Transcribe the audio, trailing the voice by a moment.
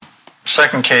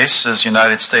Second case is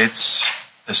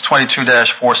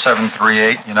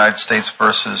 22-4738, United States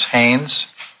versus Haynes.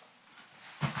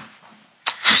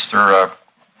 Mr.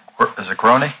 Is it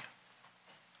Groney?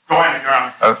 Go ahead, Your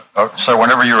Honor. So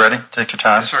whenever you're ready, take your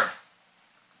time. Yes, sir.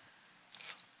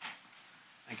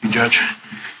 Thank you, Judge.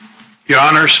 Your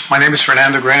Honors, my name is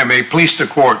Fernando Groney. May it please the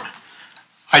Court.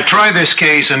 I tried this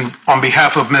case on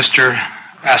behalf of Mr.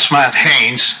 Asmat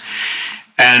Haynes,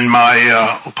 and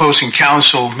my opposing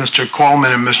counsel, Mr.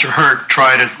 Coleman and Mr. Hurt,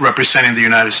 tried it representing the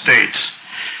United States.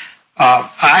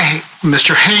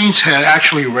 Mr. Haynes had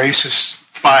actually raised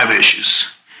 5 issues.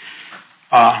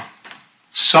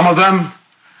 Some of them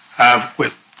have,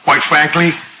 quite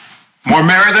frankly, more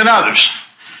merit than others.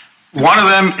 One of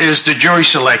them is the jury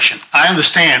selection. I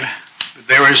understand that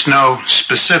there is no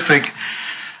specific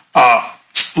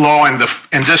law in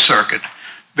this circuit.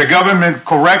 The government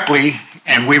correctly,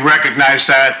 and we recognize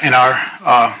that in our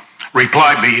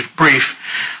reply brief,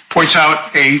 points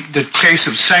out the case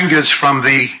of Sengas from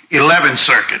the 11th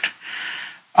Circuit.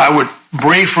 I would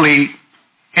briefly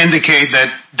indicate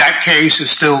that that case is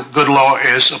still good law,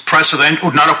 is not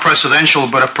a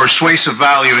precedential, but a persuasive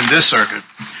value in this circuit.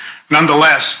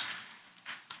 Nonetheless,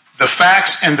 the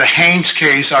facts in the Haynes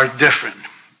case are different.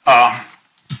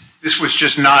 This was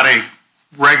just not a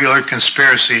regular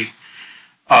conspiracy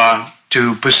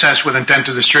to possess with intent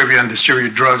to distribute and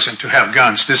distribute drugs and to have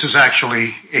guns. This is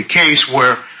actually a case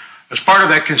where, as part of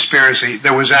that conspiracy,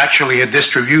 there was actually a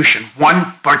distribution,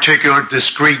 one particular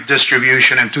discrete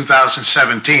distribution in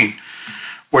 2017,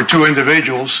 where 2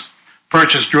 individuals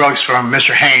purchased drugs from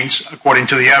Mr. Haynes, according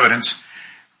to the evidence.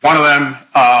 One of them,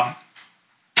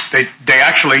 they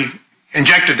actually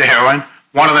injected the heroin.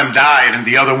 One of them died, and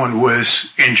the other one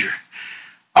was injured.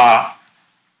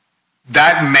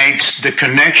 That makes the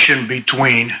connection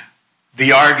between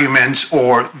the arguments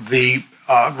or the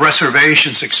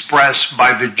reservations expressed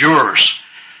by the jurors,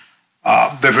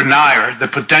 the venire, the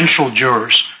potential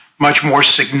jurors, much more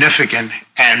significant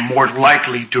and more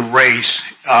likely to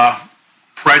raise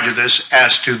prejudice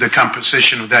as to the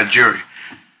composition of that jury.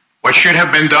 What should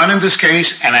have been done in this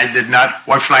case, and I did not,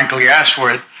 quite frankly, ask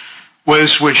for it,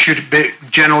 was what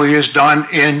generally is done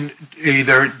in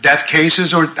either death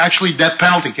cases or actually death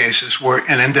penalty cases, where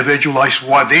an individualized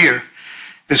voir dire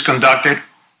is conducted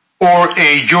or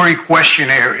a jury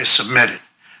questionnaire is submitted.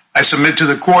 I submit to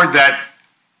the Court that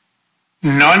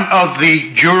none of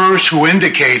the jurors who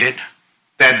indicated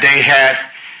that they had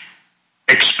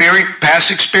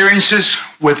past experiences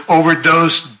with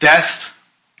overdose death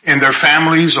in their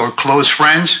families or close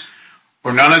friends,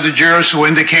 or none of the jurors who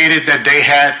indicated that they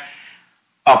had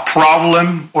a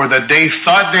problem or that they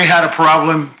thought they had a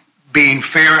problem being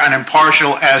fair and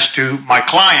impartial as to my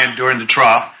client during the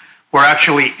trial were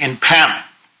actually in panel.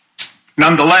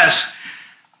 Nonetheless,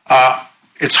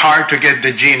 it's hard to get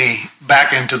the genie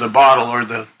back into the bottle or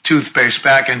the toothpaste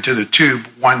back into the tube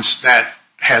once that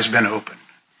has been opened.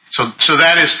 So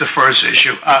that is the first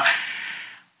issue.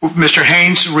 Mr.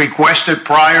 Haynes requested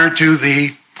prior to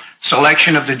the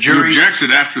selection of the jury. You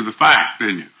objected after the fact,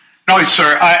 didn't you? No, sir.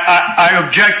 I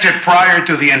objected prior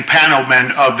to the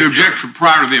impanelment of the jury. You objected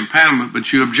prior to the impanelment,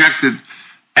 but you objected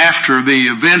after the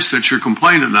events that you're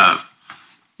complaining of,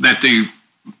 that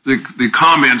the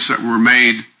comments that were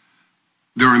made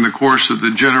during the course of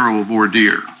the general voir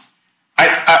dire.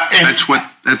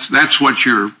 That's what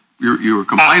you were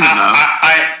complaining of.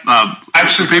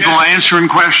 People answering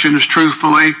questions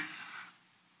truthfully,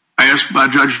 asked by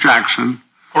Judge Jackson.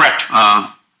 Correct.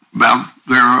 About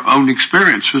their own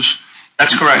experiences.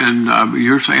 That's correct. And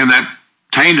you're saying that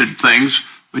tainted things,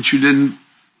 but you didn't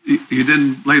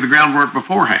lay the groundwork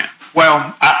beforehand.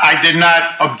 Well, I did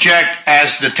not object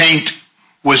as the taint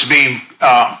was being, in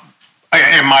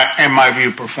my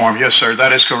view, performed. Yes, sir,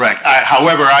 that is correct.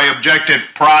 However, I objected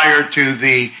prior to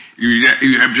the...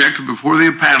 You objected before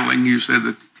the impaneling. You said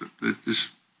that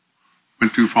this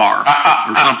went too far,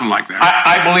 or something like that.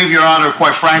 I believe, Your Honor,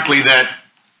 quite frankly, that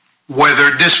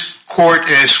whether this court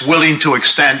is willing to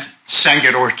extend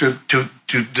Sengat or to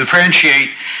differentiate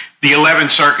the 11th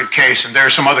Circuit case, and there are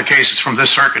some other cases from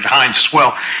this circuit, Haynes as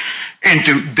well,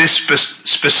 into this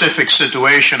specific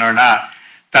situation or not,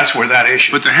 that's where that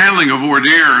issue. But the handling of voir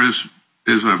dire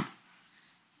is a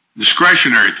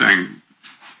discretionary thing.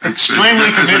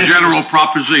 Extremely committed. It's a general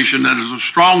proposition, that is a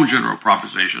strong general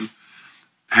proposition,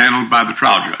 handled by the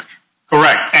trial judge.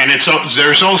 Correct. And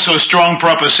there's also a strong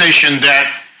proposition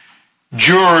that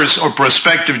jurors or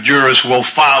prospective jurors will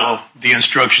follow the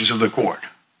instructions of the court.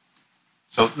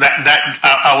 So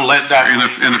I will let that...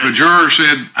 And if a juror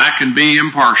said, I can be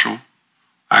impartial,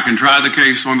 I can try the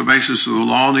case on the basis of the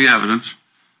law and the evidence,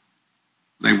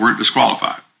 they weren't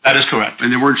disqualified. That is correct.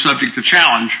 And they weren't subject to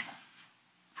challenge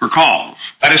for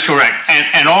cause. That is correct.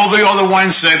 And all the other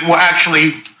ones that were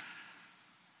actually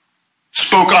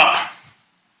spoke up,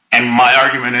 and my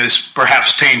argument is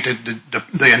perhaps tainted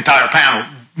the entire panel,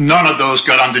 none of those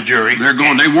got on the jury.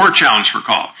 They were challenged for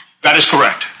cause. That is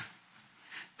correct.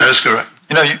 That is correct.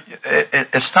 You know,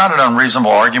 it's not an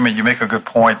unreasonable argument. You make a good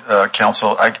point,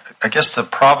 counsel. I guess the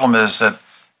problem is that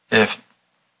if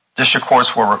district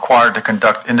courts were required to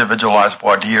conduct individualized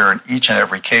voir dire in each and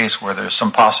every case where there's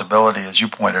some possibility, as you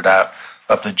pointed out,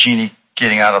 of the genie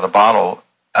getting out of the bottle,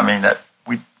 I mean, that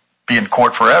we'd be in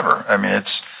court forever. I mean, and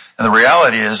the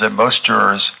reality is that most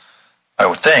jurors, I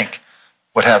would think,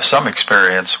 would have some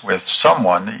experience with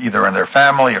someone, either in their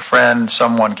family, a friend,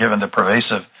 someone, given the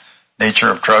pervasive nature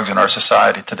of drugs in our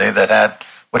society today, that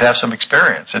would have some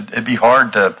experience. It'd be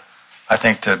hard to, I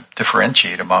think, to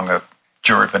differentiate among a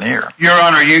jury veneer. Your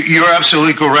Honor, you're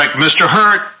absolutely correct. Mr.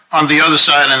 Hurt, on the other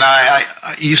side, and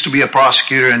I used to be a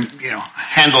prosecutor and,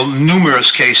 handled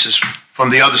numerous cases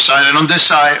from the other side. And on this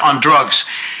side, on drugs,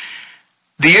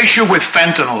 the issue with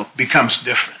fentanyl becomes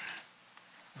different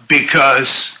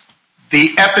because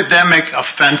the epidemic of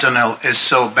fentanyl is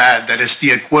so bad that it's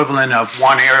the equivalent of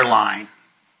one airline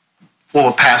full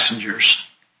of passengers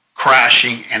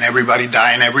crashing and everybody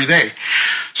dying every day.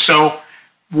 So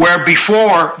where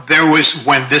before there was,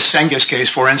 when this Senges case,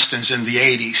 for instance, in the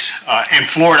 80s in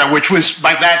Florida, which was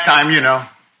by that time,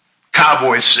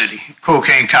 cowboy city,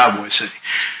 cocaine cowboy city.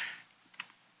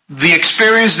 The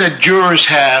experience that jurors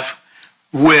have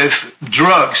with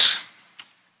drugs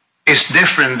is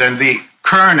different than the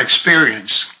current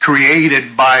experience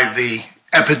created by the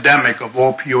epidemic of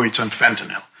opioids and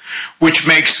fentanyl, which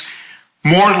makes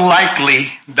more likely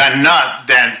than not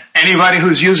that anybody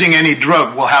who's using any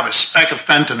drug will have a speck of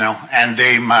fentanyl and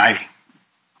they might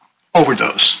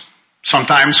overdose.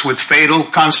 Sometimes with fatal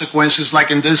consequences,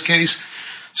 like in this case,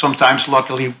 sometimes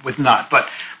luckily with not. But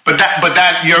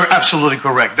that you're absolutely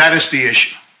correct. That is the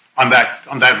issue on that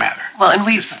matter. Well, and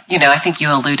I think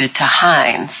you alluded to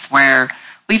Haynes, where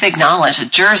we've acknowledged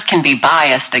that jurors can be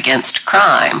biased against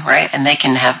crime, right? And they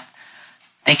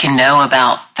can know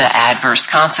about the adverse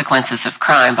consequences of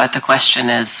crime, but the question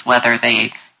is whether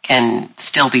they can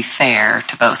still be fair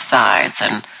to both sides.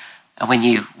 And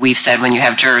we've said when you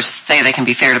have jurors say they can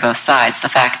be fair to both sides, the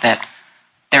fact that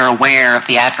they're aware of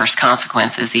the adverse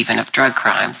consequences, even of drug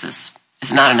crimes, is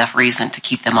not enough reason to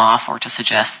keep them off or to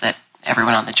suggest that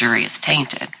everyone on the jury is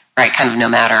tainted, right? Kind of no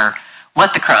matter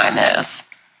what the crime is.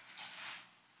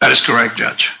 That is correct,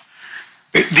 Judge.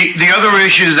 The other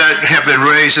issues that have been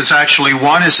raised is actually,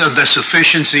 one is the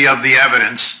sufficiency of the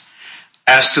evidence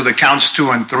as to the counts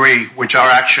 2 and 3, which are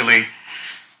actually,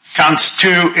 counts 2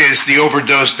 is the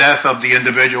overdose death of the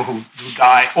individual who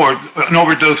died, or an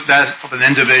overdose death of an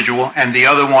individual, and the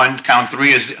other one, count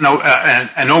 3, is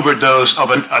an overdose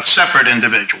of a separate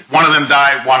individual. One of them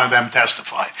died, one of them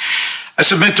testified. I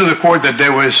submit to the court that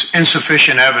there was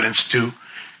insufficient evidence to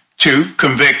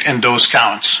convict in those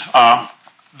counts.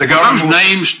 The government's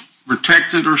names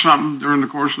protected or something during the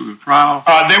course of the trial?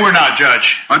 They were not,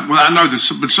 Judge. I know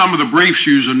that, but some of the briefs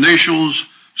use initials,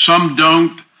 some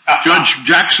don't. Judge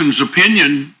Jackson's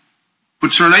opinion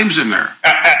puts their names in there.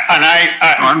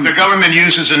 And the government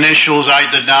uses initials. I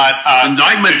did not.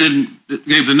 Indictment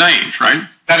gave the names, right?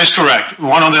 That is correct.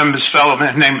 One of them is a fellow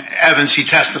named Evans. He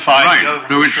testified. Right.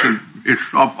 So it's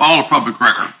all a public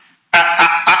record.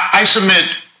 I submit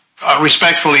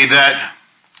respectfully that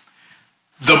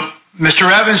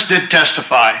Mr. Evans did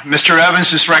testify. Mr.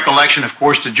 Evans' recollection, of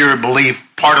course, the jury believed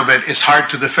part of it is hard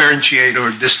to differentiate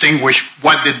or distinguish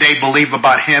what did they believe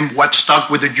about him, what stuck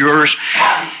with the jurors,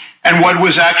 and what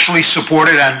was actually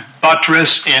supported and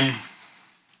buttressed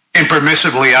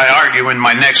impermissibly, I argue, in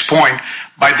my next point,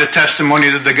 by the testimony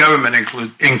that the government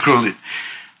included.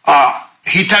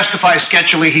 He testified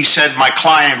sketchily. He said my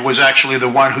client was actually the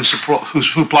one who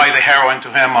supplied the heroin to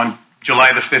him on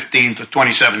July the 15th of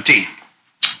 2017.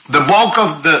 The bulk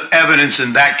of the evidence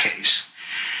in that case,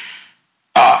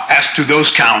 as to those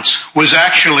counts, was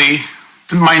actually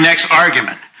my next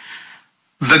argument.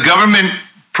 The government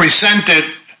presented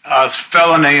a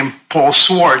fellow named Paul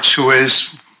Swartz, who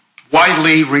is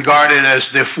widely regarded as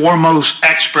the foremost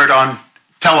expert on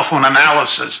telephone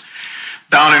analysis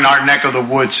down in our neck of the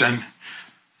woods and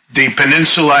the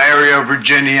peninsula area of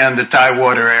Virginia and the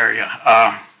Tidewater area.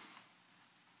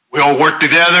 We all worked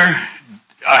together.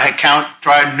 I had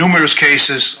tried numerous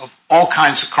cases of all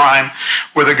kinds of crime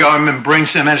where the government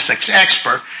brings in as an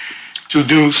expert to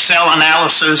do cell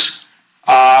analysis,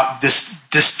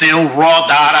 distill raw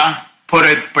data, put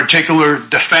a particular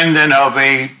defendant of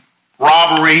a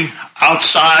robbery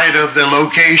outside of the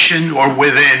location or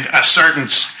within a certain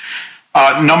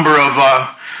number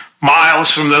of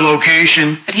miles from the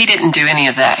location. But he didn't do any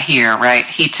of that here, right?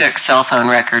 He took cell phone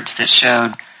records that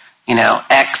showed,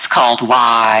 X called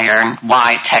Y or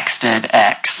Y texted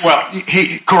X. Well,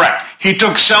 correct. He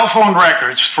took cell phone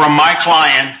records from my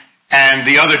client and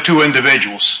the other two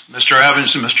individuals, Mr.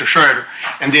 Evans and Mr. Schroeder,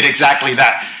 and did exactly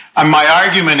that. And my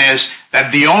argument is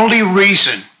that the only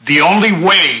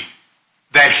way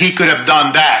that he could have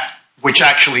done that, which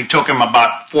actually took him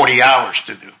about 40 hours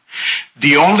to do,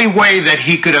 the only way that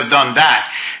he could have done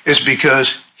that is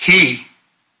because he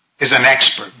is an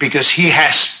expert, because he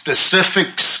has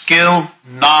specific skill,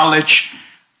 knowledge,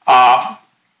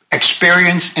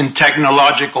 experience in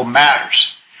technological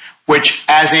matters, which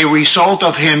as a result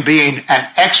of him being an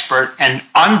expert and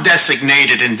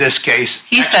undesignated in this case.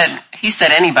 He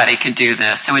said anybody could do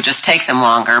this. It would just take them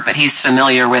longer, but he's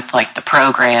familiar with like the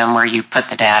program where you put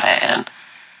the data in.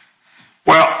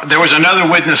 Well, there was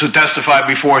another witness who testified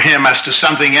before him as to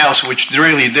something else which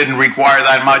really didn't require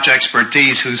that much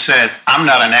expertise, who said, I'm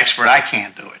not an expert, I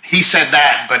can't do it. He said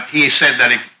that, but he said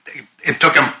that it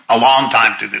took him a long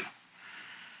time to do.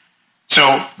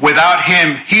 So without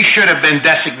him, he should have been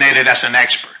designated as an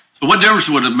expert. So what difference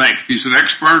would it make if he's an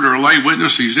expert or a lay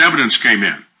witness, his evidence came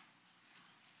in?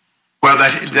 Well,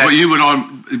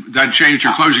 that changed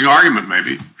your closing argument,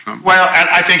 maybe. Well,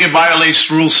 I think it violates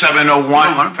Rule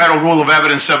 701, Federal Rule of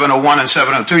Evidence 701 and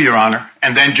 702, Your Honor.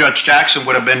 And then Judge Jackson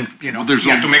would have been, you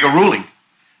have to make a ruling.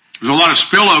 There's a lot of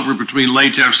spillover between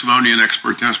lay testimony and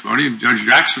expert testimony. And Judge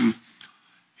Jackson,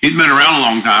 he'd been around a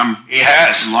long time. He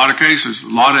has. In a lot of cases, a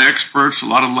lot of experts, a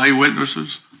lot of lay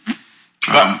witnesses.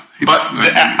 But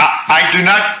I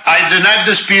do not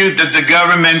dispute that the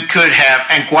government could have,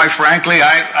 and quite frankly,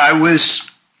 I was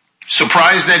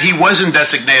surprised that he wasn't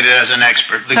designated as an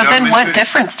expert. So then what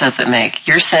difference does it make?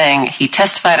 You're saying he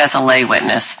testified as a lay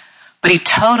witness, but he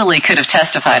totally could have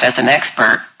testified as an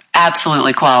expert,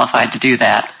 absolutely qualified to do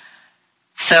that.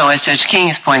 So as Judge King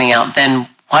is pointing out, then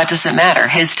what does it matter?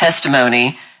 His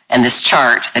testimony and this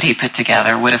chart that he put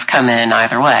together would have come in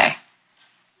either way.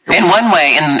 In one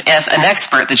way, as an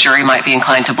expert, the jury might be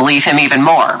inclined to believe him even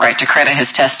more, right, to credit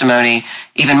his testimony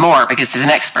even more because he's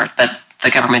an expert. But the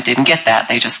government didn't get that.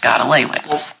 They just got a lay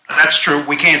witness. Well, that's true.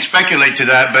 We can't speculate to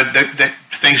that, but that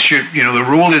things should, the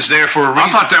rule is there for a reason.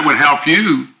 I thought that would help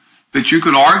you, that you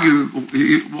could argue,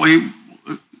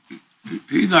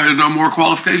 he has no more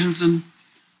qualifications than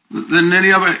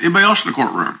anybody else in the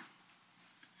courtroom.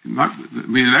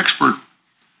 An expert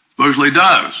supposedly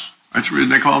does. That's the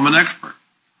reason they call him an expert.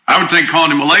 I would think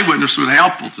calling him a lay witness would be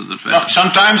helpful to the defendant.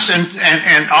 Sometimes,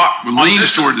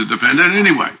 leans toward the defendant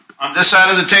anyway. On this side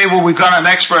of the table, we've got an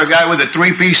expert, a guy with a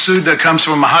three-piece suit that comes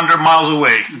from 100 miles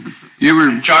away.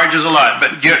 Charges a lot,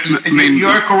 but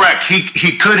you're correct.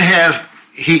 He could have,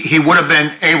 he would have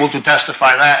been able to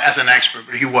testify that as an expert,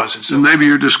 but he wasn't. So maybe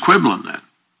you're just quibbling then.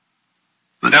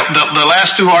 The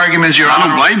last two arguments, Your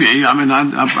Honor. I don't blame you. I mean,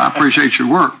 I appreciate your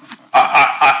work.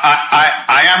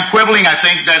 I am quibbling. I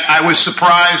think that I was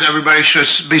surprised. Everybody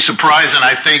should be surprised. And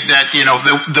I think that,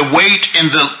 the weight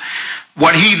in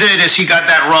what he did is he got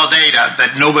that raw data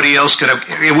that nobody else could have.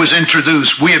 It was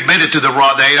introduced. We admitted to the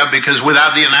raw data because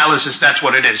without the analysis, that's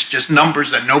what it is. Just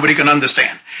numbers that nobody can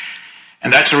understand.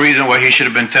 And that's the reason why he should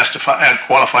have been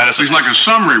qualified as He's like a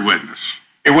summary witness.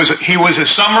 He was a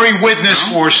summary witness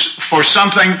for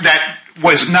something that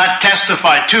was not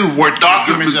testified to, were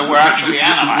documents that were actually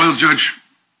analyzed. Well, Judge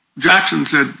Jackson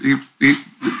said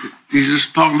he's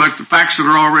just talking about the facts that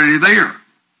are already there.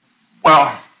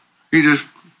 Well, he just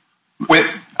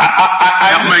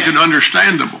I make it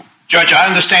understandable. Judge, I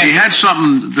understand. He had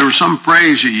there was some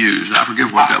phrase he used. I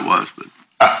forget what that was, but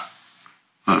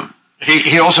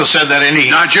he also said that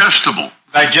digestible.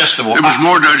 Digestible. It was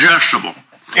more digestible.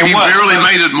 He barely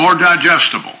made it more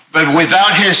digestible. But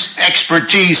without his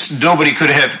expertise, nobody could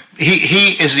have.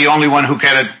 He is the only one who could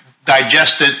have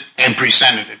digested and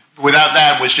presented it. Without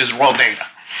that, it was just raw data.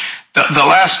 The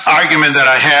last argument that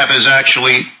I have is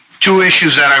actually two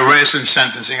issues that I raised in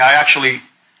sentencing. I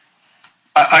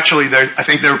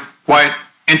think they're quite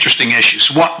interesting issues.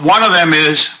 One of them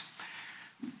is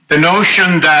the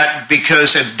notion that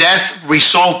because a death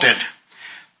resulted,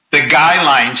 the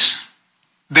guidelines.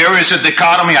 There is a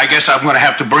dichotomy. I guess I'm going to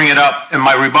have to bring it up in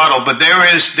my rebuttal, but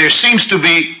there seems to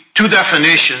be two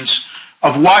definitions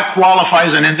of what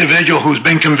qualifies an individual who's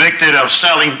been convicted of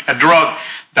selling a drug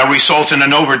that results in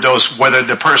an overdose, whether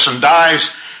the person dies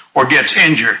or gets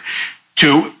injured,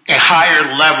 to a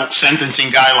higher level sentencing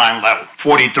guideline level,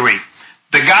 43.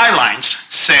 The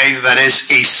guidelines say that is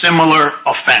a similar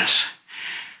offense.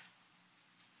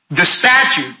 The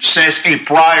statute says a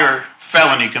prior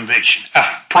felony conviction, a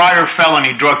prior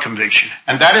felony drug conviction.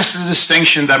 And that is the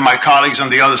distinction that my colleagues on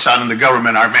the other side of the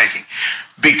government are making.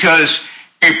 Because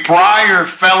a prior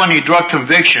felony drug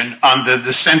conviction under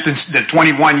the sentence, the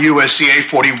 21 U.S.C.A.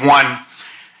 41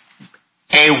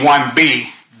 A1B,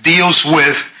 deals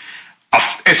with,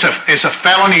 it's a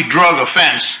felony drug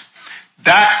offense.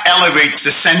 That elevates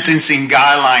the sentencing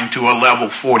guideline to a level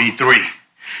 43.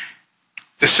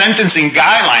 The sentencing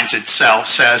guidelines itself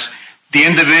says the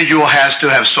individual has to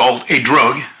have sold a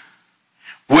drug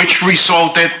which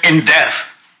resulted in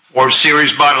death or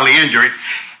serious bodily injury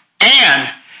and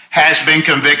has been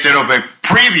convicted of a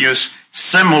previous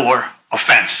similar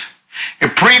offense. A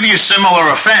previous similar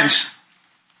offense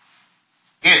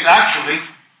is actually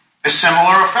a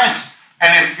similar offense.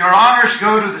 And if your honors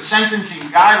go to the sentencing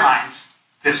guidelines,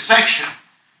 this section,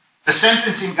 the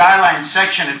sentencing guidelines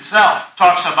section itself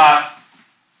talks about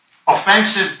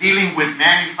offenses dealing with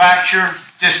manufacture,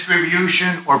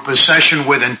 distribution, or possession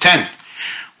with intent,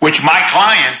 which my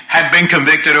client had been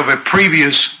convicted of a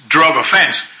previous drug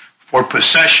offense for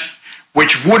possession,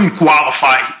 which wouldn't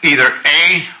qualify either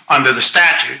A, under the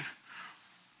statute,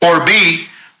 or B,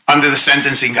 under the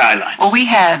sentencing guidelines. Well, we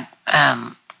had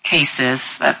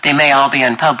cases, they may all be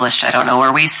unpublished, I don't know,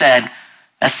 where we said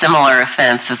a similar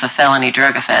offense is a felony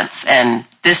drug offense. And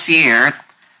this year,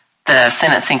 the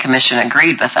Sentencing Commission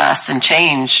agreed with us and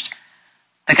changed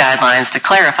the guidelines to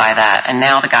clarify that. And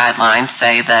now the guidelines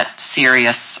say that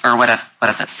serious, or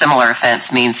similar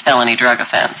offense means felony drug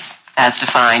offense, as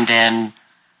defined in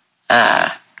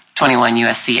 21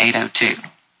 U.S.C. 802.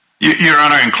 Your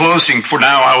Honor, in closing, for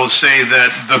now, I will say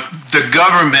that the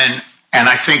government, and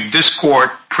I think this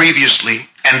court previously,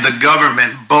 and the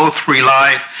government both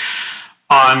relied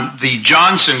on the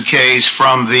Johnson case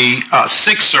from the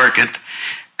Sixth Circuit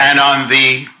and on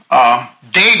the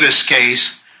Davis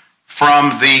case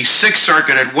from the Sixth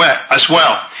Circuit as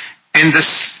well. In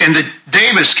the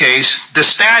Davis case, the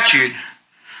statute,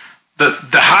 the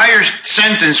higher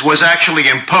sentence was actually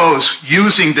imposed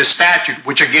using the statute,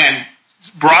 which again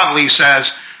broadly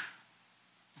says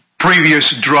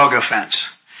previous drug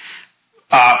offense.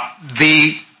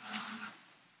 The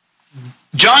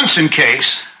Johnson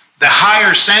case, the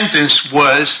higher sentence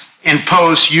was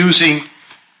imposed using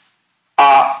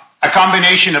a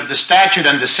combination of the statute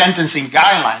and the sentencing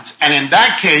guidelines. And in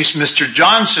that case, Mr.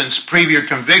 Johnson's previous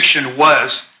conviction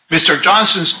was, Mr.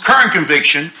 Johnson's current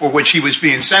conviction for which he was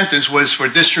being sentenced was for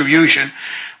distribution,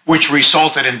 which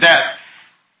resulted in death.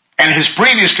 And his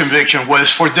previous conviction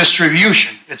was for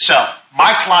distribution itself.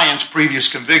 My client's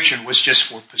previous conviction was just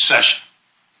for possession.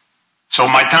 So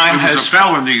my time has... It was a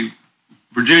felony,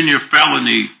 Virginia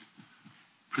felony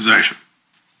possession.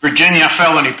 Virginia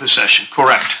felony possession,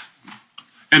 correct.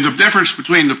 And the difference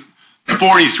between the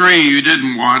 43 you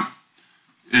didn't want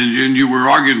and you were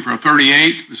arguing for a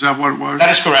 38, is that what it was? That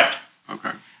is correct.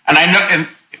 Okay. And I know, and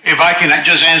if I can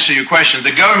just answer your question,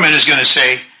 the government is going to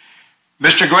say,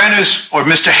 Mr. Grenis or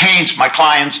Mr. Haynes, my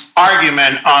client's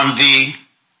argument on the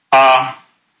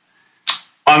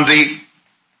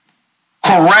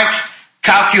correct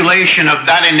calculation of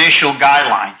that initial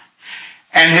guideline,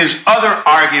 and his other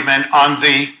argument on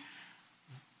the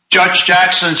Judge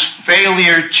Jackson's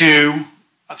failure to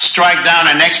strike down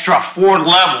an extra 4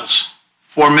 levels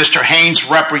for Mr. Haynes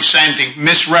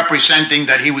misrepresenting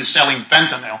that he was selling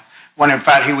fentanyl when in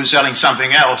fact he was selling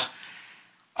something else,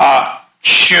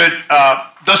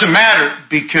 doesn't matter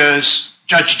because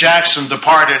Judge Jackson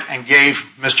departed and gave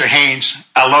Mr. Haynes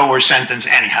a lower sentence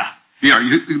anyhow. Yeah,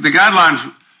 the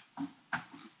guidelines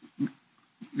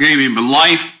gave him a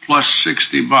life plus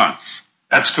 60 months.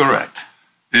 That's correct.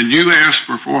 And you asked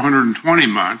for 420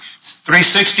 months.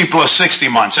 360 plus 60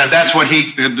 months, and that's what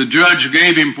he... And the judge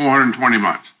gave him 420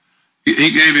 months.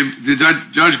 The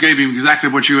judge gave him exactly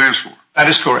what you asked for. That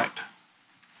is correct.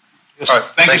 Yes, all right,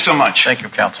 thank you so much. Thank you,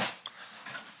 counsel.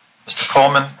 Mr.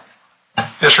 Coleman?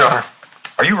 Yes, Your Honor.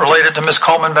 Are you related to Ms.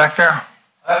 Coleman back there?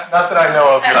 Not that I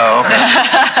know of. Oh,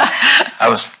 okay. I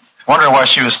was wondering why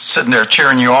she was sitting there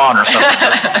cheering you on or something.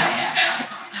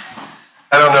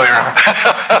 I don't know, Your Honor.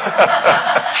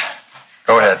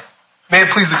 Go ahead. May it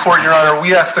please the court, Your Honor,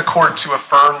 we asked the court to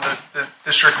affirm the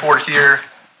district court here.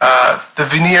 The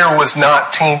veneer was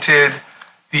not tainted.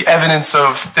 The evidence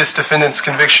of this defendant's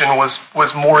conviction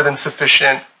was more than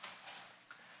sufficient.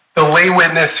 The lay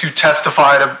witness who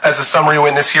testified as a summary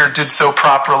witness here did so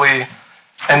properly,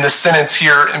 and the sentence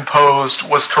here imposed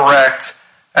was correct.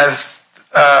 As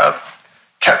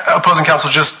opposing counsel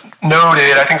just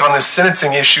noted, I think on this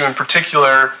sentencing issue in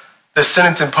particular, the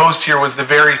sentence imposed here was the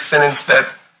very sentence that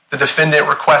the defendant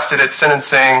requested at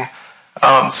sentencing.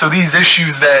 So these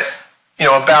issues that,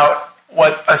 about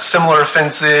what a similar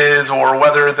offense is or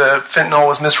whether the fentanyl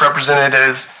was misrepresented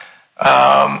as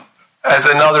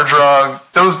another drug,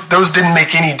 those didn't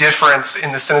make any difference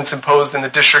in the sentence imposed in the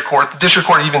district court. The district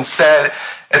court even said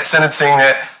at sentencing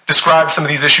that described some of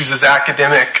these issues as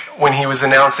academic when he was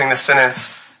announcing the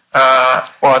sentence. Well,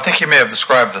 I think he may have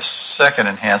described the second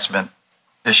enhancement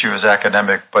issue as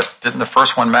academic, but didn't the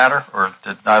first one matter, or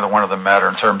did neither one of them matter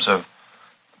in terms of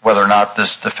whether or not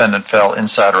this defendant fell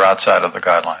inside or outside of the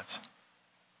guidelines?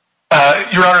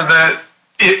 Your Honor,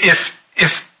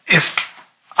 if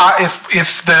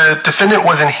the defendant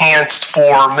was enhanced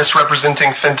for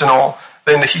misrepresenting fentanyl,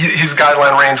 then his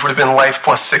guideline range would have been life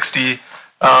plus 60,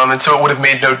 and so it would have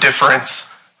made no difference.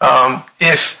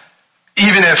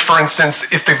 Even if, for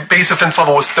instance, if the base offense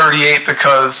level was 38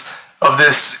 because of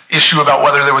this issue about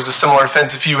whether there was a similar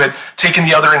offense, if you had taken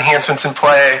the other enhancements in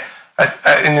play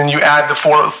and then you add the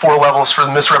four levels for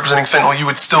the misrepresenting fentanyl, you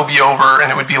would still be over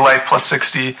and it would be life plus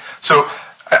 60. So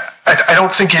I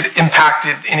don't think it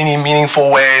impacted in any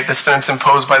meaningful way the sentence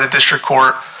imposed by the district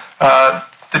court. But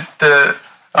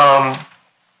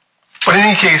in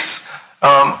any case,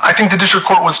 I think the district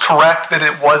court was correct that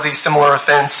it was a similar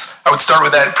offense. I would start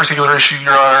with that particular issue,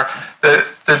 Your Honor.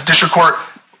 The district court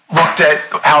looked at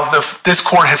how this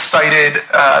court has cited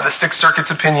the Sixth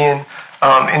Circuit's opinion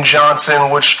in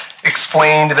Johnson, which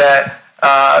explained that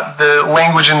the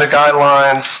language in the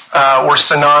guidelines were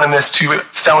synonymous to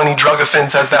felony drug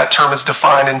offense as that term is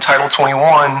defined in Title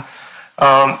 21.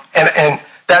 And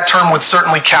that term would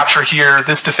certainly capture here.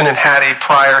 This defendant had a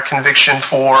prior conviction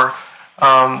for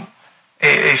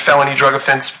a felony drug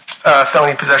offense,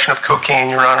 felony possession of cocaine,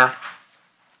 Your Honor.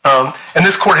 And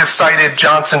this court has cited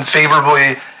Johnson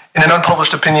favorably in an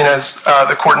unpublished opinion, as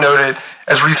the court noted,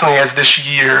 as recently as this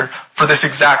year for this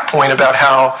exact point about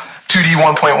how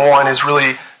 2D1.1 is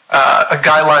really a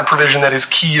guideline provision that is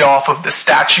keyed off of the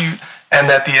statute and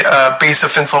that the base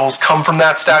offense levels come from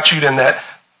that statute, and that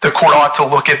the court ought to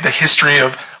look at the history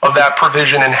of that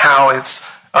provision and how it's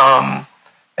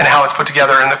put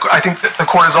together. And I think that the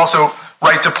court is also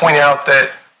right to point out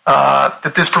that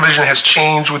this provision has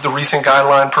changed with the recent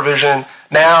guideline provision.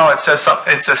 Now it says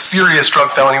it's a serious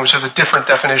drug felony, which has a different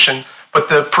definition. But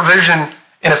the provision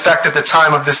in effect at the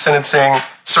time of this sentencing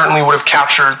certainly would have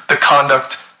captured the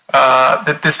conduct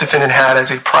that this defendant had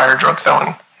as a prior drug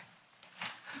felony.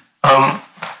 On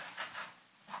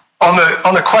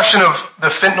the question of the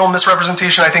fentanyl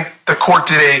misrepresentation, I think the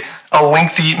court made a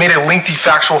lengthy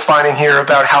factual finding here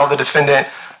about how the defendant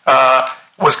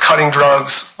was cutting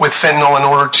drugs with fentanyl in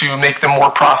order to make them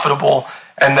more profitable,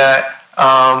 and that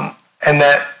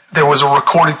there was a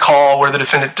recorded call where the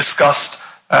defendant discussed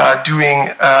doing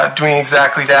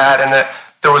exactly that, and that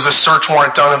there was a search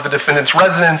warrant done of the defendant's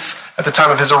residence at the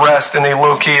time of his arrest, and they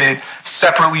located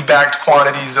separately bagged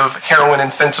quantities of heroin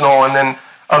and fentanyl, and then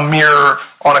a mirror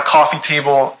on a coffee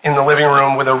table in the living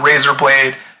room with a razor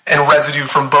blade and residue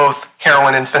from both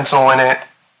heroin and fentanyl in it.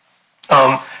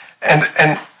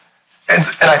 And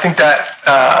I think that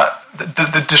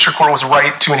the district court was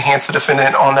right to enhance the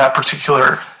defendant on that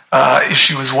particular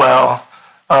issue as well.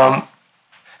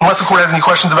 Unless the court has any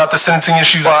questions about the sentencing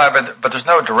issues. Well, but there's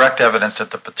no direct evidence that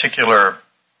the particular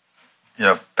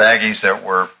baggies that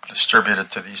were distributed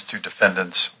to these two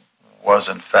defendants was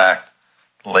in fact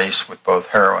laced with both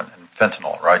heroin and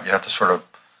fentanyl, right? You have to sort of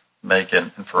make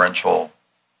an inferential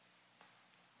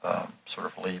sort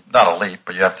of leap, not a leap,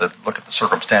 but you have to look at the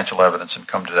circumstantial evidence and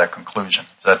come to that conclusion.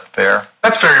 Is that fair?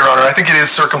 That's fair, Your Honor. I think it is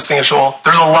circumstantial.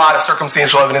 There's a lot of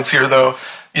circumstantial evidence here, though.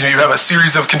 You have a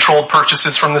series of controlled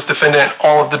purchases from this defendant.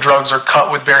 All of the drugs are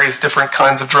cut with various different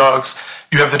kinds of drugs.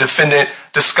 You have the defendant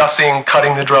discussing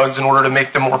cutting the drugs in order to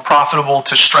make them more profitable,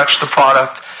 to stretch the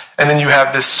product. And then you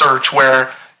have this search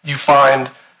where you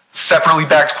find separately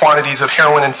bagged quantities of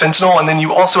heroin and fentanyl. And then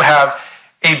you also have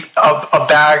a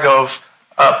bag of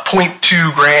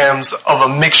 0.2 grams of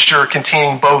a mixture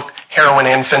containing both heroin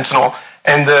and fentanyl.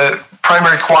 And the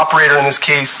primary cooperator in this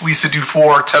case, Lisa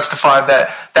Dufour, testified that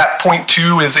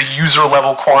 0.2 is a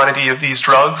user-level quantity of these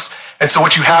drugs. And so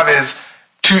what you have is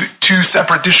two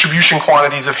separate distribution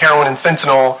quantities of heroin and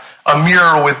fentanyl, a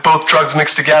mirror with both drugs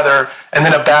mixed together, and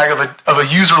then a bag of a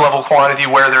user-level quantity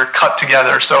where they're cut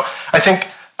together. So I think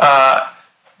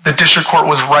the district court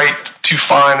was right to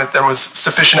find that there was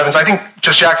sufficient evidence. I think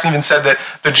Judge Jackson even said that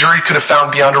the jury could have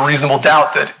found beyond a reasonable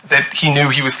doubt that he knew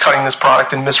he was cutting this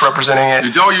product and misrepresenting it.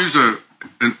 Did y'all use a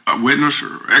witness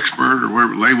or expert or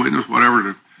whatever, lay witness, whatever,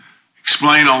 to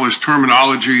explain all this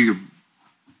terminology of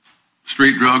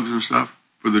street drugs and stuff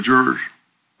for the jurors?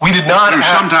 We did not.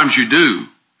 Sometimes you do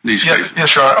in these cases. Yes,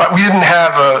 sure. We didn't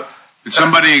have Did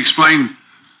somebody explain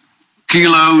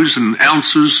kilos and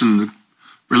ounces and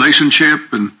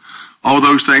relationship and all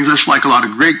those things. That's like a lot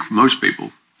of Greek for most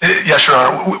people. Yes, Your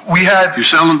Honor. You're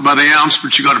selling it by the ounce,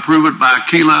 but you got to prove it by a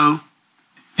kilo.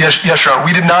 Yes, Your Honor.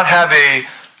 We did not have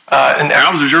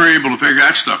how was the jury able to figure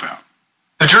that stuff out?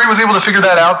 The jury was able to figure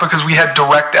that out because we had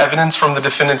direct evidence from the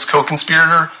defendant's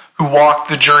co-conspirator who walked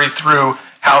the jury through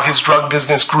how his drug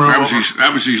business grew.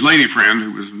 That was his lady friend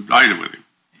who was indicted with him.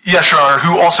 Yes, Your Honor,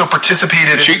 who also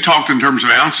participated. She talked in terms of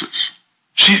ounces.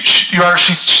 Your Honor,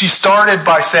 she started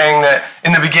by saying that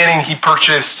in the beginning he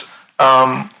purchased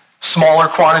smaller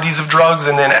quantities of drugs,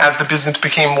 and then as the business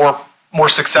became more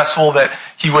successful, that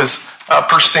he was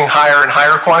purchasing higher and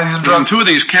higher quantities of drugs. On two of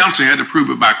these counts, they had to prove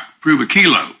a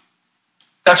kilo.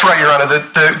 That's right, Your Honor.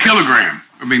 The kilogram.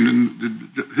 I mean,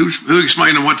 who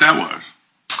explained what that was?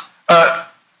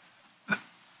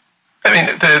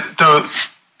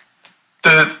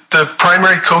 The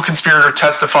primary co-conspirator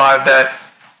testified that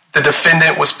the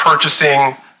defendant was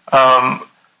purchasing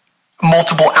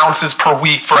multiple ounces per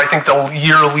week for, I think, the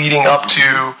year leading up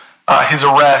to his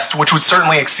arrest, which would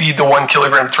certainly exceed the 1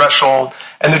 kilogram threshold,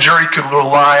 and the jury could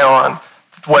rely on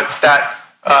what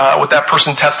that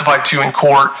person testified to in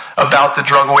court about the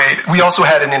drug weight. We also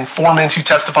had an informant who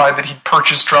testified that he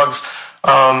purchased drugs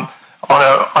on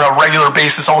a regular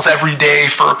basis, almost every day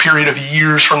for a period of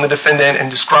years from the defendant,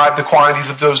 and described the quantities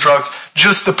of those drugs.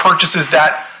 Just the purchases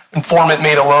that informant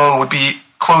made alone would be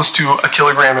close to a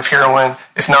kilogram of heroin,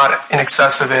 if not in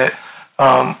excess of it.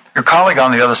 Your colleague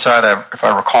on the other side, if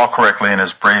I recall correctly in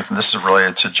his brief, and this is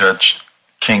related to Judge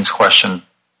King's question,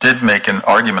 did make an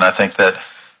argument, I think, that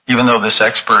even though this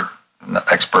expert,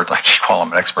 I keep calling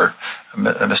him an expert,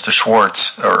 Mr.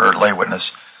 Schwartz, or lay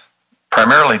witness,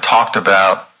 primarily talked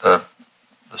about the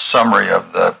summary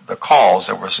of the calls,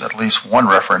 there was at least one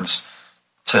reference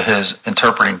to his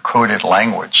interpreting coded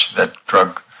language that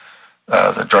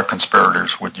the drug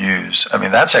conspirators would use. I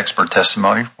mean, that's expert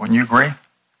testimony. Wouldn't you agree?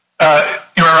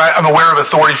 You're right. I'm aware of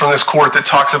authority from this court that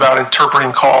talks about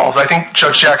interpreting calls. I think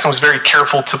Judge Jackson was very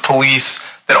careful to police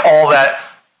that all that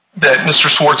Mr.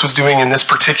 Schwartz was doing in this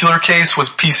particular case was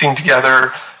piecing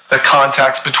together the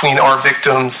contacts between our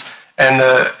victims and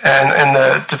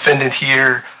the defendant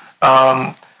here.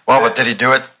 But did he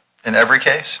do it in every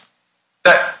case?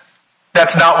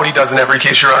 That's not what he does in every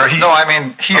case, Your Honor. No, I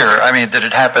mean here. Okay. I mean, did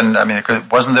it happen? I mean,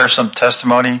 wasn't there some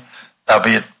testimony,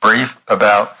 albeit brief,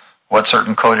 about what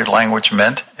certain coded language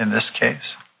meant in this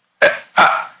case?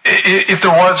 If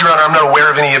there was, Your Honor, I'm not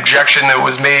aware of any objection that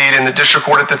was made in the district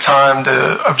court at the time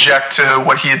to object to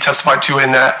what he had testified to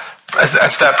in that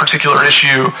particular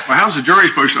issue. Well, how's the jury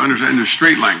supposed to understand the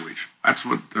straight language? That's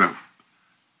what. Your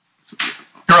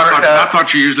Honor, I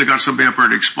thought you usually got somebody up there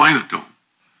to explain it to them.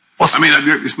 Well, I mean,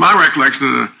 it's my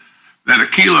recollection that a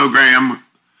kilogram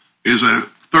is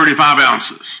 35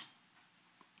 ounces.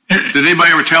 Did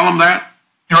anybody ever tell them that?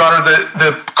 Your Honor,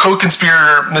 the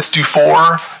co-conspirator, Ms.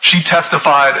 Dufour, she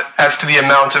testified as to the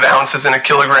amount of ounces in a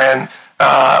kilogram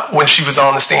when she was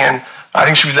on the stand. I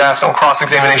think she was asked on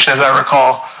cross-examination, as I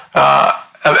recall,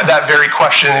 that very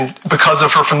question. Because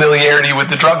of her familiarity with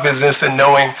the drug business and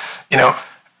knowing,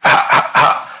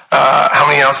 how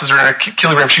many ounces are in a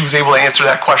kilogram, she was able to answer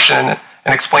that question and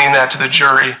explain that to the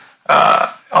jury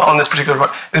on this particular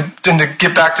point. And to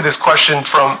get back to this question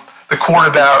from the court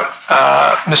about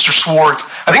Mr. Schwartz,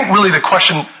 I think really the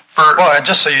question for... Well,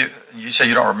 just so you say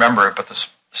you don't remember it, but the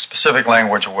specific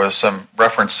language was some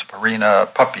reference to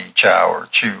Purina, puppy, chow, or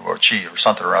chew, or chi, or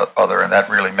something or other, and that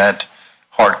really meant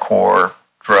hardcore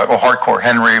drug, or hardcore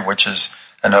Henry, which is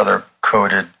another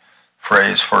coded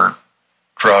phrase for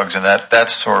drugs, and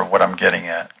that's sort of what I'm getting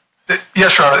at.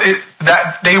 Yes, Your Honor.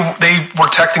 They were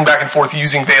texting back and forth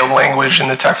using veiled language in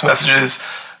the text messages,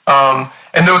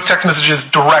 and those text messages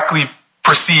directly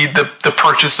precede the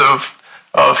purchase of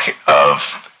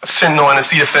fentanyl and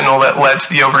acetafentanyl that led to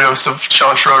the overdose of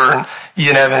Sean Schroeder and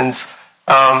Ian Evans.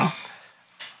 But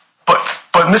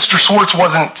Mr. Schwartz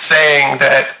wasn't saying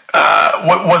that.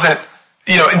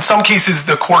 In some cases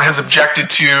the court has objected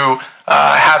to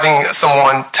having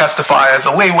someone testify as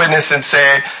a lay witness and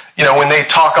say, when they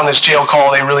talk on this jail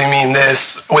call, they really mean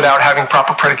this, without having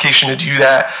proper predication to do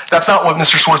that. That's not what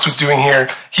Mr. Schwartz was doing here.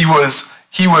 He was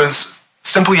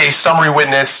simply a summary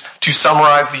witness to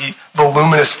summarize the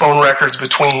voluminous phone records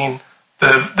between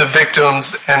the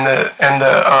victims and the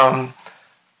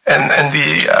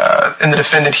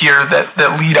defendant here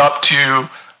that lead up to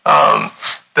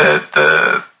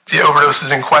the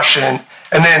overdoses in question.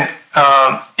 And then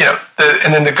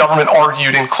the government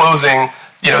argued in closing,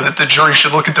 that the jury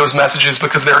should look at those messages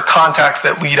because there are contacts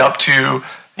that lead up to,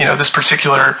 this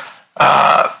particular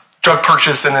drug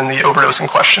purchase and then the overdose in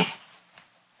question.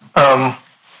 And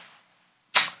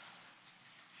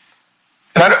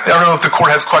And I don't know if the court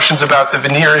has questions about the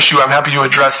veneer issue. I'm happy to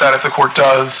address that if the court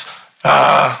does.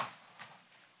 But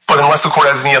unless the court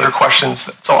has any other questions,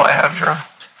 that's all I have, Your Honor.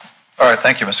 All right,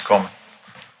 thank you, Mr. Coleman.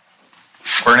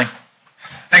 Bernie?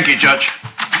 Thank you, Judge.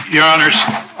 Your Honors,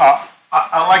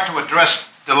 I'd like to address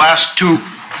the last two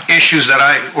issues that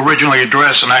I originally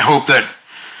addressed, and I hope that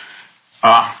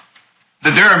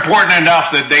they're important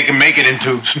enough that they can make it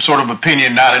into some sort of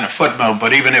opinion, not in a footnote,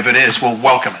 but even if it is, we'll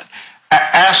welcome it.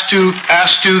 As to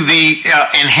the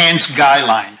enhanced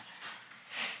guideline,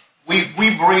 we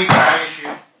briefed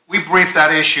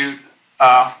that issue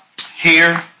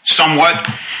here somewhat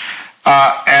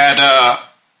at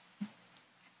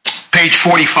page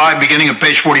 45, beginning of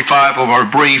page 45 of our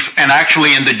brief, and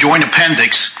actually in the joint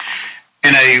appendix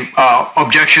in a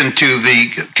objection to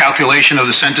the calculation of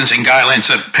the sentencing guidelines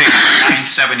at page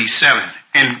 977.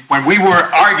 And when we were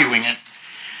arguing it,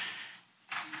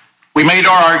 we made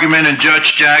our argument, and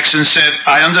Judge Jackson said,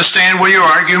 I understand what your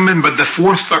argument, but the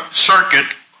Fourth Circuit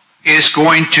is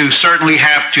going to certainly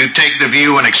have to take the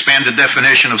view and expand the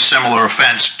definition of similar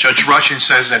offense. Judge Rushing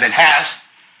says that it has.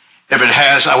 If it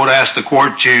has, I would ask the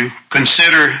court to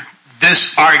consider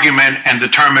this argument and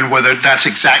determine whether that's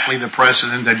exactly the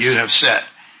precedent that you have set.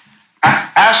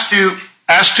 As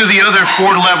to the other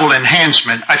four-level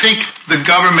enhancement, I think the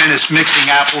government is mixing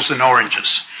apples and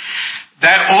oranges.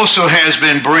 That also has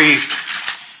been briefed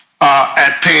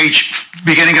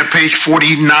beginning at page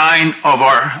 49 of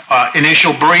our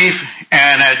initial brief,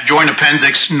 and at joint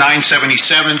appendix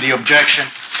 977, the objection.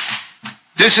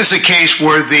 This is a case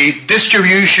where the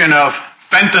distribution of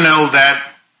fentanyl that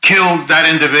killed that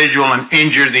individual and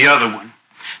injured the other one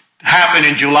happened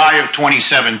in July of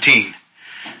 2017.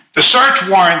 The search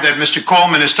warrant that Mr.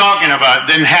 Coleman is talking about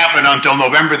didn't happen until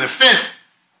November the 5th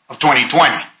of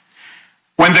 2020.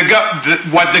 When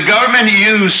what the government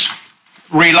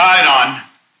relied on,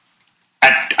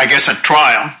 at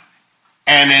trial,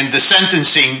 and in the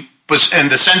sentencing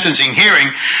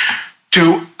hearing,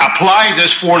 to apply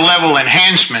this four-level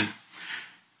enhancement,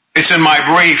 it's in my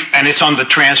brief and it's on the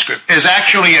transcript, is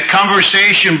actually a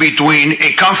conversation between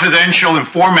a confidential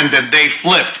informant that they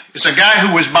flipped. It's a guy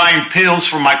who was buying pills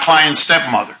for my client's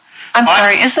stepmother. I'm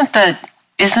sorry, isn't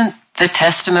the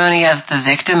testimony of the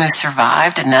victim who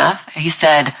survived enough? He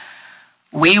said,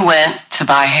 we went to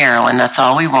buy heroin, that's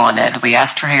all we wanted. We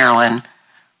asked for heroin.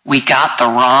 We got the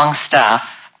wrong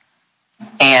stuff.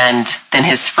 And then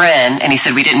his friend, and he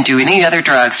said we didn't do any other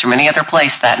drugs from any other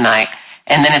place that night.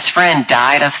 And then his friend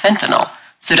died of fentanyl.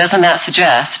 So doesn't that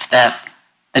suggest that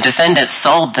the defendant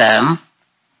sold them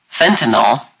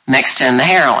fentanyl mixed in the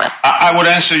heroin? I would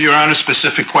answer Your Honor's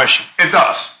specific question. It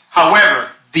does. However,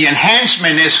 the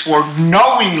enhancement is for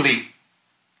knowingly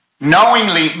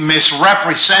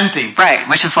misrepresenting. Right,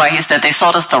 which is why he said they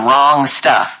sold us the wrong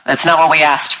stuff. That's not what we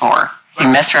asked for. He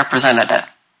misrepresented it.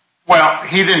 Well,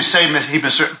 he didn't say,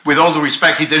 with all due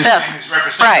respect, he didn't say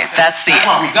misrepresented. Right, that's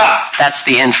what we got. That's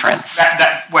the inference.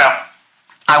 Well,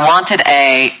 I wanted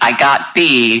A, I got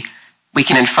B. We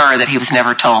can infer that he was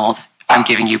never told, I'm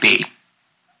giving you B.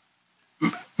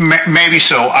 Maybe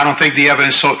so. I don't think the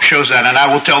evidence shows that. And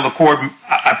I will tell the court,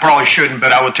 I probably shouldn't,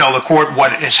 but I will tell the court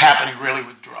what is happening really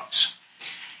with drugs.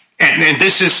 And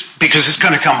this is because it's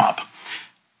going to come up.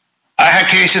 I had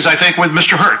cases, I think, with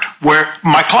Mr. Hurt, where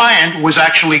my client was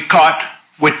actually caught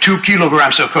with 2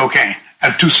 kilograms of cocaine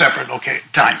at 2 separate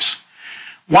times.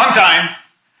 One time,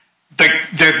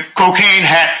 the cocaine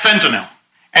had fentanyl.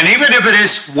 And even if it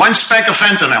is 1 speck of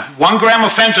fentanyl, 1 gram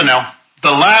of fentanyl,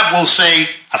 the lab will say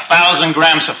 1,000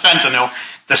 grams of fentanyl.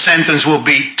 The sentence will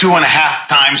be 2.5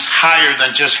 times higher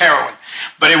than just heroin.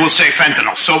 But it will say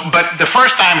fentanyl. But the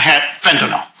first time had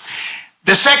fentanyl.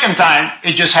 The second time,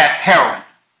 it just had heroin.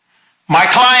 My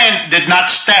client did not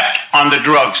step on the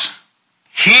drugs.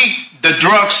 The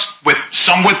drugs,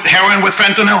 some with heroin with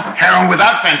fentanyl, heroin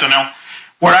without fentanyl,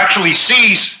 were actually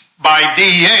seized by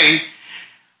DEA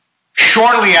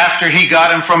shortly after he got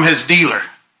them from his dealer.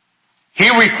 He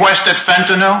requested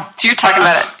fentanyl. So you're talking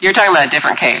about a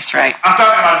different case, right? I'm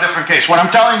talking about a different case. What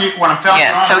I'm telling you.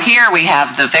 So here we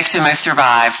have the victim who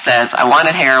survived says, I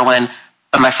wanted heroin,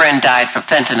 but my friend died from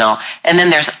fentanyl. And then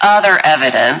there's other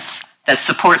evidence that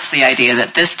supports the idea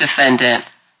that this defendant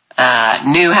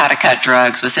knew how to cut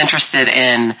drugs, was interested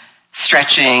in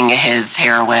stretching his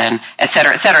heroin, et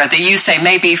cetera, that you say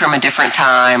may be from a different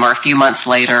time or a few months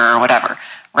later or whatever,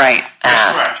 right?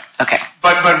 That's correct. Okay.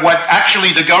 But what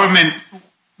actually the government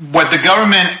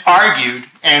argued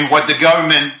and what the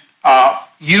government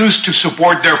used to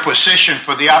support their position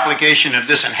for the application of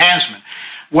this enhancement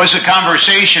was a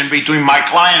conversation between my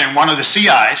client and one of the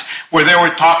CIs where they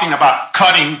were talking about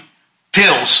cutting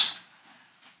pills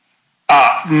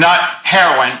not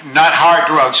heroin, not hard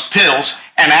drugs, pills.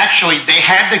 And actually, they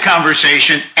had the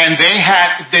conversation, and they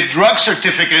had the drug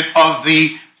certificate of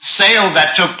the sale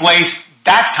that took place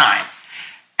that time.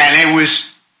 And it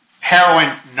was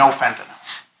heroin, no fentanyl.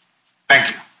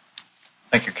 Thank you.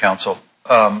 Thank you, counsel.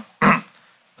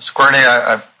 Mr. Courtney,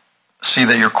 I see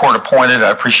that you're court appointed.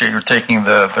 I appreciate your taking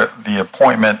the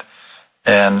appointment.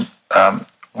 And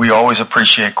we always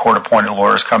appreciate court appointed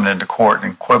lawyers coming into court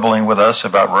and quibbling with us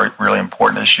about really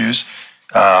important issues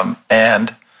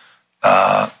and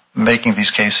making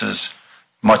these cases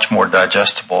much more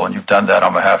digestible. And you've done that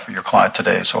on behalf of your client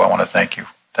today. So I want to thank you.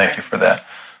 Thank you for that.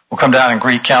 We'll come down and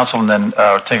greet counsel and then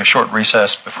take a short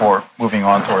recess before moving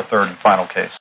on to our third and final case.